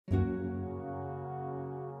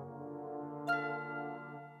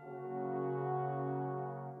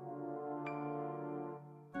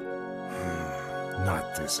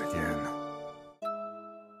Not this again.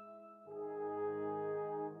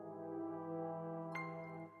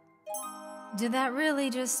 Did that really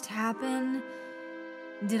just happen?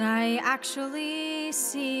 Did I actually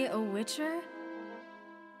see a witcher?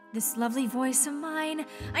 This lovely voice of mine,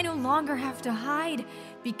 I no longer have to hide,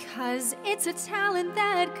 because it's a talent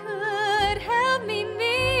that could help me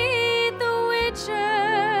meet the witcher.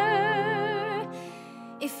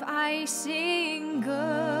 If I sing good,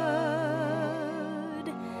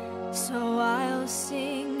 so I'll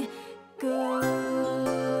sing good.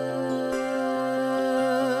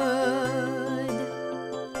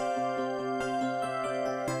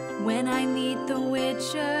 When I meet the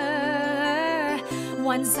witcher,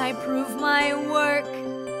 once I prove my work,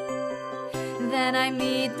 then I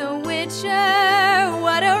meet the witcher.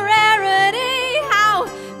 What a rarity, how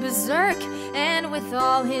berserk! And with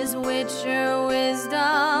all his witcher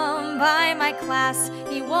wisdom, by my class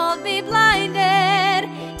he won't be blinded.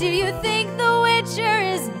 Do you think the witcher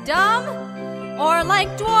is dumb? Or like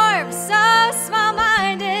dwarves, so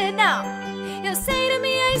small-minded? No, he'll say to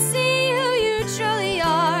me, I see who you truly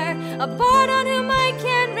are, a bard on whom I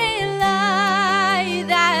can rely.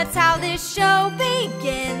 That's how this show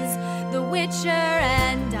begins, the witcher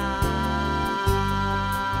and I.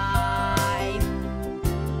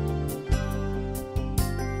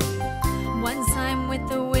 Once I'm with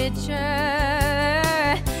the witcher,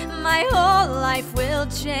 my whole life will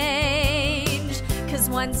change. 'Cause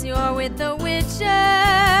once you're with the witcher,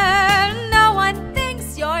 no one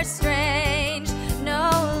thinks you're strange. No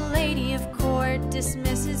lady of court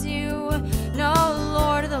dismisses you, no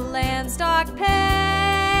lord of the land's dark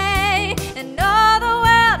pay, and all the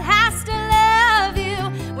world has to love you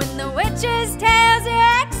when the witcher's tales you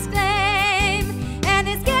exclaim. And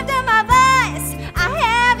this gift of my voice I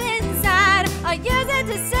have inside, I use it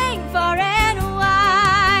to sing far and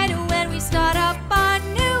wide. When we start up our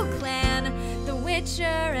new clan, the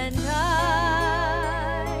witcher and I.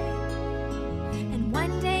 And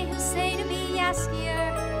one day he'll say to me,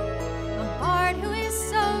 Jaskier, a bard who is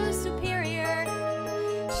so superior,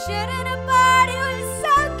 shouldn't a bard who is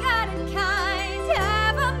so good and kind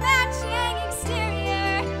have a matching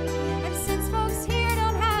exterior? And since folks here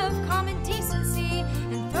don't have common decency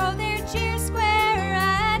and throw their cheers square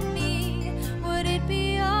at me, would it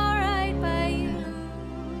be alright by you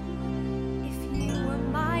if you were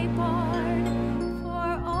my bard for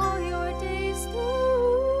all your days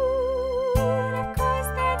through? And of course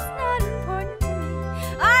that's not important to me.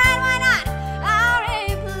 Alright, why not? I'll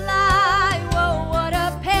reply, whoa, what a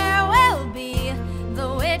pair we'll be, the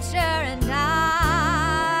witcher and I.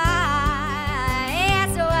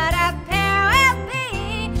 Yes, what a pair we'll be,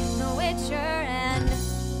 the witcher and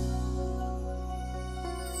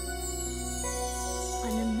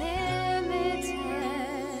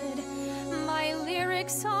unlimited. My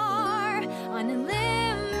lyrics are unlimited.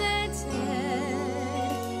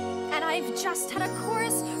 And I've just had a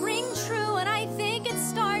chorus ring true, and I think it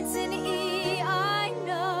starts in E. I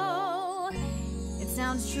know it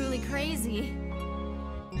sounds truly crazy,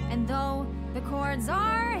 and though the chords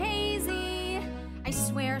are hazy, I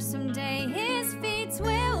swear someday his feet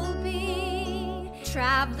will be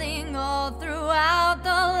traveling all throughout the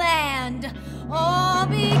land, all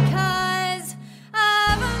because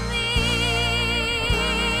of me.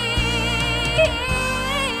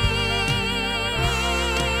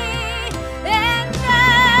 And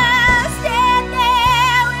I'll stand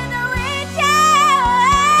there with the witcher,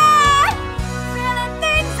 feeling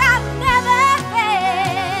things I've never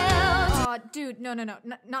felt. Dude, no,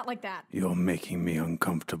 not like that. You're making me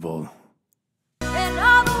uncomfortable. And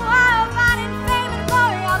all the